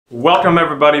Welcome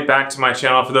everybody back to my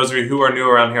channel. For those of you who are new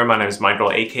around here, my name is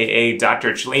Michael, aka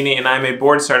Dr. Cellini, and I'm a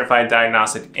board certified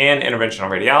diagnostic and interventional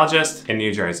radiologist in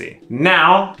New Jersey.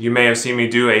 Now, you may have seen me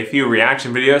do a few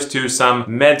reaction videos to some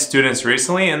med students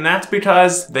recently, and that's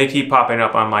because they keep popping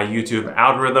up on my YouTube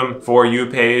algorithm For You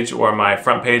page or my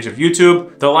front page of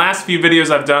YouTube. The last few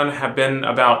videos I've done have been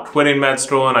about quitting med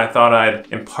school, and I thought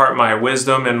I'd impart my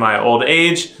wisdom in my old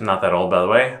age. I'm not that old, by the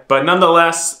way. But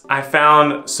nonetheless, I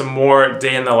found some more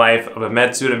day in the life of a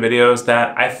med student videos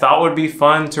that I thought would be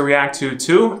fun to react to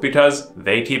too, because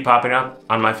they keep popping up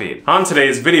on my feed. On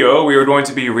today's video, we are going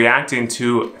to be reacting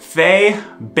to Faye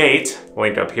Bate,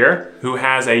 link up here, who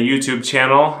has a YouTube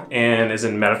channel and is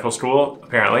in medical school,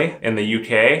 apparently, in the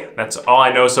UK. That's all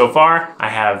I know so far. I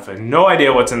have no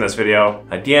idea what's in this video.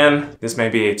 Again, this may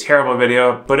be a terrible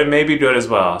video, but it may be good as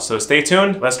well. So stay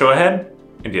tuned, let's go ahead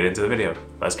and get into the video.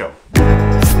 Let's go.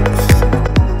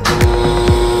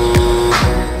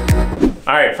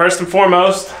 All right, first and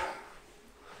foremost,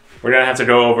 we're gonna have to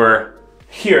go over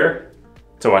here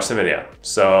to watch the video.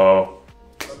 So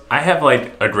I have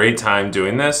like a great time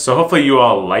doing this, so hopefully you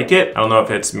all like it. I don't know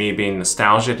if it's me being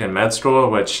nostalgic in med school,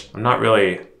 which I'm not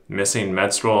really missing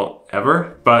med school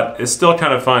ever, but it's still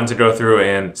kind of fun to go through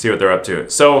and see what they're up to.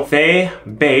 So Faye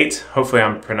Bate, hopefully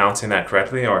I'm pronouncing that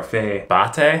correctly, or Faye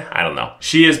Bate, I don't know.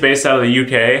 She is based out of the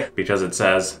UK because it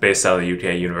says based out of the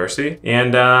UK university,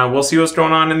 and we'll see what's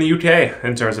going on in the UK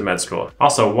in terms of med school.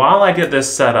 Also, while I get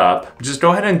this set up, just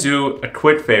go ahead and do a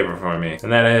quick favor for me,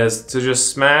 and that is to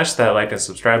just smash that like and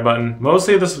subscribe button,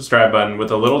 mostly the subscribe button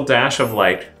with a little dash of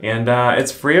like, and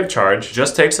it's free of charge,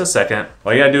 just takes a second.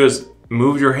 All you gotta do is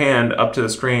move your hand up to the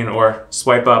screen or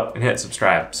swipe up and hit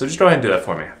subscribe. So just go ahead and do that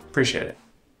for me. Appreciate it.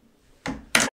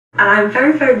 I'm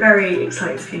very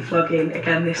excited to be vlogging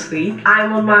again this week.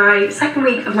 I'm on my second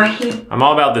week of my heat. I'm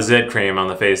all about the zit cream on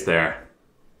the face there.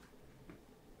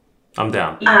 I'm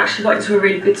down. I actually got into a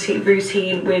really good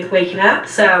routine with waking up.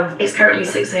 So it's currently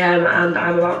 6 AM and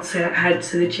I'm about to head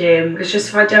to the gym. It's just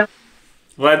if I don't...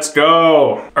 Let's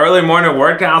go. Early morning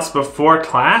workouts before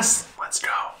class? Let's go.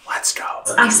 Let's go.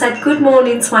 I said good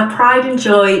morning to my pride and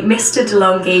joy, Mr.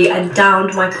 DeLonghi, and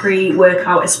downed my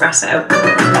pre-workout espresso.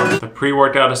 The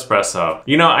pre-workout espresso.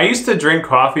 You know, I used to drink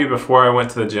coffee before I went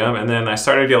to the gym, and then I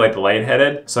started to get like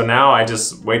lightheaded. So now I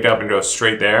just wake up and go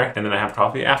straight there, and then I have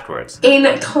coffee afterwards. In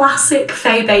classic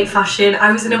Faye Bate fashion,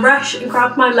 I was in a rush and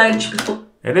grabbed my lunch before...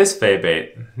 It is Faye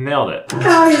Bate. Nailed it.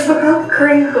 Guys, look how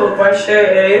crinkled my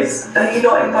shirt is. Are you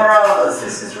not embarrassed?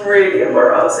 This is really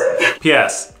embarrassing.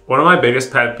 P.S. One of my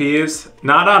biggest pet peeves,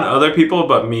 not on other people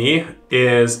but me,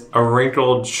 is a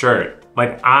wrinkled shirt.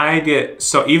 Like I get,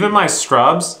 so even my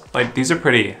scrubs, like these are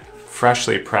pretty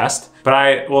freshly pressed, but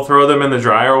I will throw them in the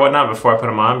dryer or whatnot before I put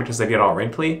them on because they get all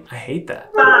wrinkly. I hate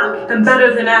that. Back and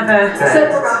better than ever.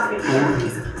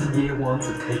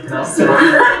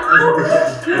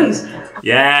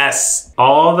 Yes,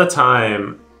 all the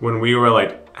time when we were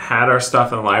like, had our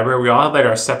stuff in the library, we all had like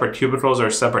our separate cubicles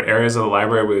or separate areas of the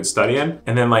library we would study in.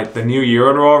 And then like the new year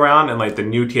would roll around and like the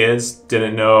new kids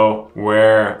didn't know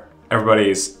where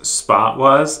everybody's spot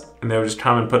was. And they would just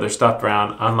come and put their stuff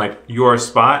around on like your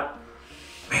spot.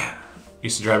 Man,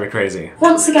 used to drive me crazy.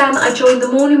 Once again, I joined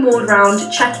the morning ward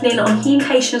round, checking in on heme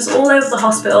patients all over the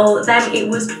hospital. Then it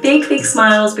was big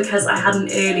smiles because I had an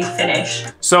early finish.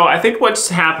 So I think what's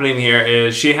happening here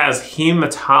is she has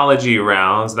hematology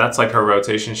rounds. That's like her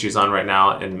rotation she's on right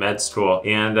now in med school.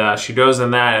 And she goes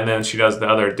in that and then she does the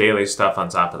other daily stuff on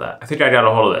top of that. I think I got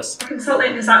a hold of this. The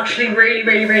consultant has actually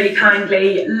really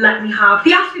kindly let me have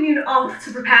the afternoon off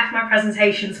to prepare for my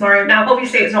presentation tomorrow. Now,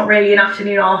 obviously it's not really an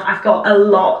afternoon off. I've got a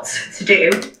lot to do.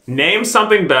 Name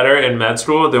something better in med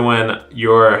school than when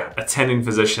your attending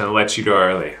physician lets you go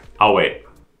early. I'll wait.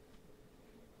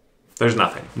 There's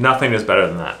nothing. Nothing is better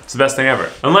than that. It's the best thing ever.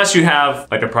 Unless you have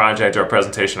like a project or a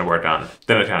presentation to work on,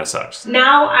 then it kind of sucks.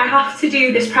 Now I have to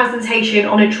do this presentation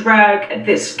on a drug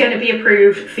that's going to be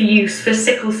approved for use for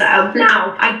sickle cell.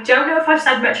 Now, I don't know if I've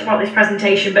said much about this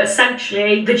presentation, but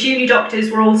essentially the junior doctors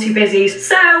were all too busy.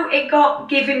 So it got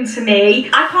given to me.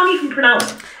 I can't even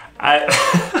pronounce.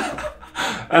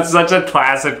 That's such a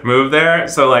classic move there.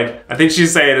 So like, I think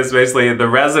she's saying is basically the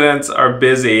residents are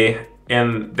busy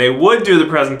and they would do the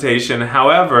presentation.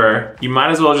 However, you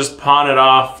might as well just pawn it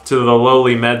off to the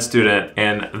lowly med student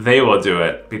and they will do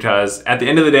it, because at the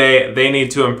end of the day, they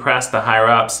need to impress the higher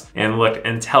ups and look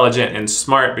intelligent and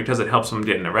smart because it helps them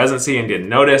get into residency and get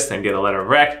noticed and get a letter of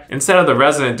rec. Instead of the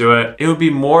resident do it, it would be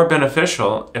more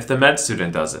beneficial if the med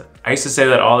student does it. I used to say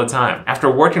that all the time.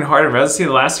 After working hard in residency,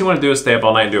 the last thing you want to do is stay up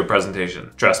all night and do a presentation.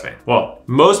 Trust me. Well,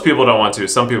 most people don't want to.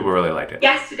 Some people really like it.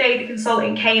 Yesterday, the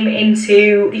consultant came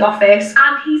into the office this,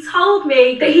 and he told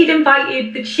me that he'd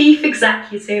invited the chief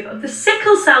executive of the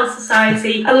Sickle Cell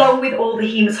Society along with all the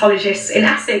haematologists in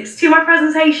Essex to my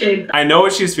presentation. I know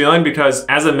what she's feeling because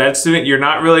as a med student, you're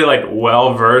not really like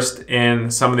well versed in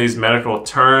some of these medical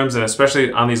terms, and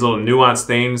especially on these little nuanced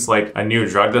things like a new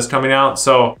drug that's coming out.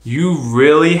 So you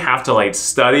really have to like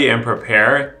study and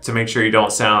prepare to make sure you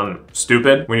don't sound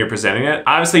stupid when you're presenting it.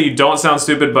 Obviously you don't sound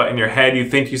stupid, but in your head you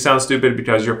think you sound stupid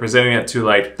because you're presenting it to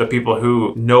like the people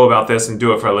who know about this and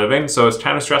do it for a living. So it's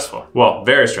kind of stressful. Well,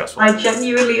 very stressful. I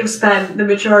genuinely have spent the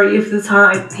majority of the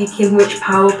time picking which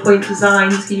PowerPoint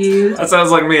design to use. That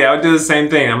sounds like me. I would do the same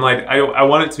thing. I'm like, I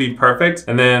want it to be perfect,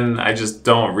 and then I just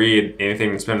don't read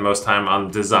anything and spend most time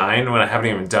on design when I haven't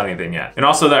even done anything yet. And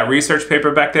also that research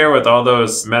paper back there with all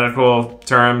those medical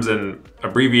terms and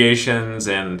abbreviations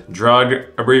and drug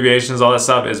abbreviations, all that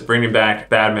stuff is bringing back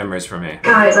bad memories for me.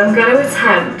 Guys, I'm going to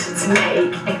attempt to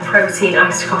make a protein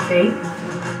iced coffee.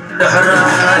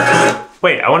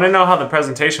 Wait, I want to know how the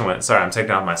presentation went. Sorry, I'm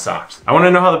taking off my socks. I want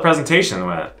to know how the presentation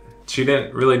went. She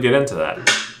didn't really get into that.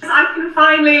 I can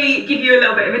finally give you a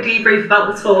little bit of a debrief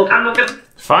about the talk. I'm not going to...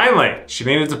 Finally! She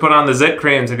needed to put on the zit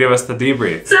cream to give us the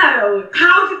debrief. So,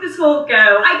 how did the talk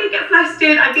go? I did get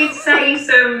flustered. I did say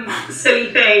some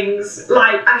silly things.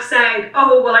 Like, I said,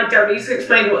 oh, well, I don't need to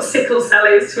explain what sickle cell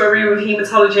is to a room of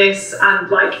haematologists, and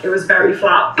like, it was very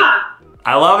flat. But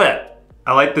I love it.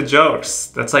 I like the jokes.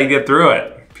 That's how you get through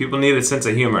it. People need a sense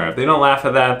of humor. If they don't laugh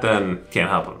at that, then can't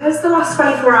help them. As the last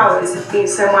 24 hours have been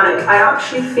so manic, I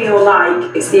actually feel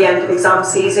like it's the end of exam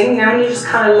season, you know, and you're just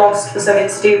kind of lost for something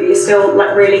to do, but you're still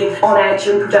like really on edge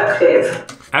and productive.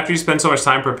 After you spend so much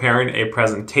time preparing a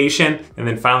presentation and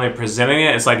then finally presenting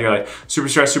it, it's like you're like super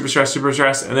stressed, super stressed, super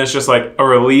stressed, and then it's just like a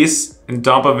release and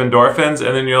dump of endorphins,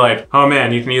 and then you're like, oh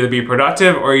man, you can either be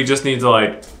productive or you just need to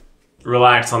like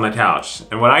relax on the couch.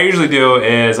 And what I usually do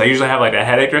is I usually have like a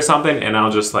headache or something, and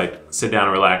I'll just like sit down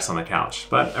and relax on the couch.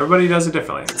 But everybody does it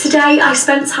differently. Today I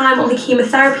spent time on the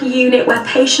chemotherapy unit where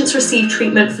patients receive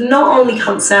treatment for not only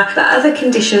cancer but other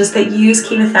conditions that use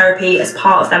chemotherapy as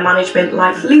part of their management,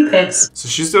 like lupus. So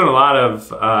she's doing a lot of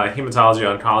hematology,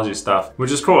 oncology stuff,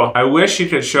 which is cool. I wish you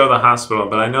could show the hospital,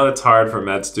 but I know it's hard for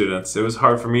med students. It was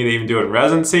hard for me to even do it in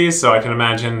residency, so I can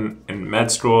imagine in med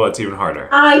school it's even harder.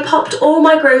 I popped all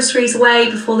my groceries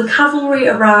away before the cavalry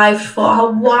arrived for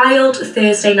our wild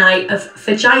Thursday night of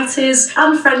fajitas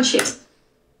and friendships.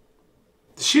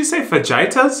 Did she say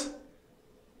fajitas?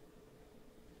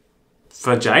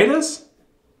 Fajitas?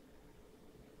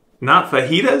 Not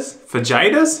fajitas?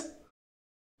 Fajitas?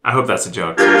 I hope that's a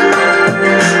joke.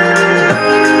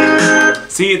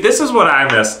 See, this is what I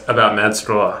miss about med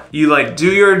school. You like do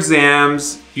your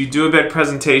exams, you do a big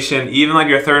presentation, even like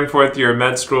your third and fourth year of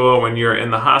med school when you're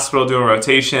in the hospital doing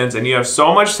rotations, and you have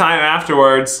so much time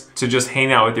afterwards to just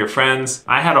hang out with your friends.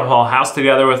 I had a whole house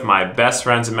together with my best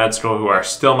friends in med school who are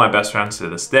still my best friends to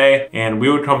this day, and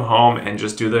we would come home and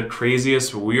just do the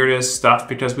craziest, weirdest stuff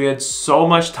because we had so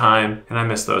much time, and I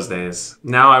miss those days.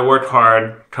 Now I work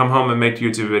hard, come home and make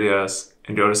YouTube videos,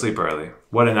 and go to sleep early.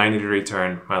 What a 90-degree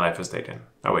turn my life has taken.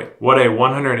 Oh wait, what a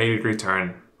 180-degree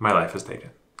turn my life has taken.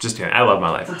 Just kidding, I love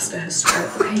my life. Faster has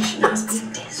stroke. The patient has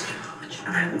been discharged.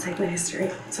 And I haven't taken a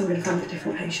history, so I'm going to find a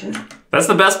different patient. That's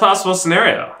the best possible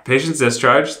scenario. Patient's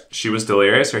discharged, she was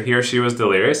delirious, or he or she was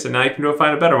delirious, and now you can go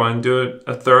find a better one and do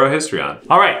a thorough history on.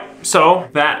 All right, so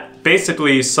that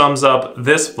basically sums up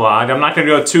this vlog. I'm not gonna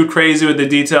go too crazy with the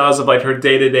details of like her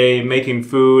day-to-day making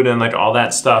food and like all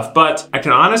that stuff, but I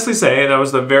can honestly say that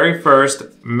was the very first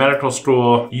medical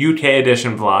school UK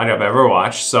edition vlog I've ever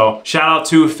watched. So shout out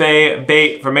to Faye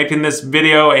Bate for making this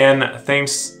video, and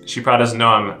thanks, she probably doesn't know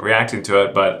I'm reacting to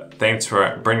it, but thanks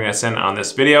for bringing us in on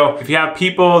this video. If you have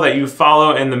people that you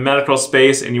follow in the medical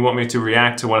space and you want me to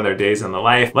react to one of their days in the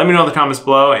life, let me know in the comments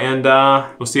below, and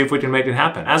we'll see if we can make it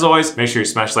happen. As always, make sure you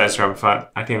smash that subscribe button.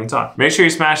 I can't even talk. Make sure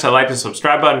you smash that like and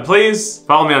subscribe button, please.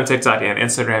 Follow me on TikTok and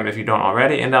Instagram if you don't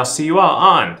already, and I'll see you all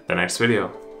on the next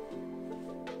video.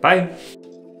 Bye.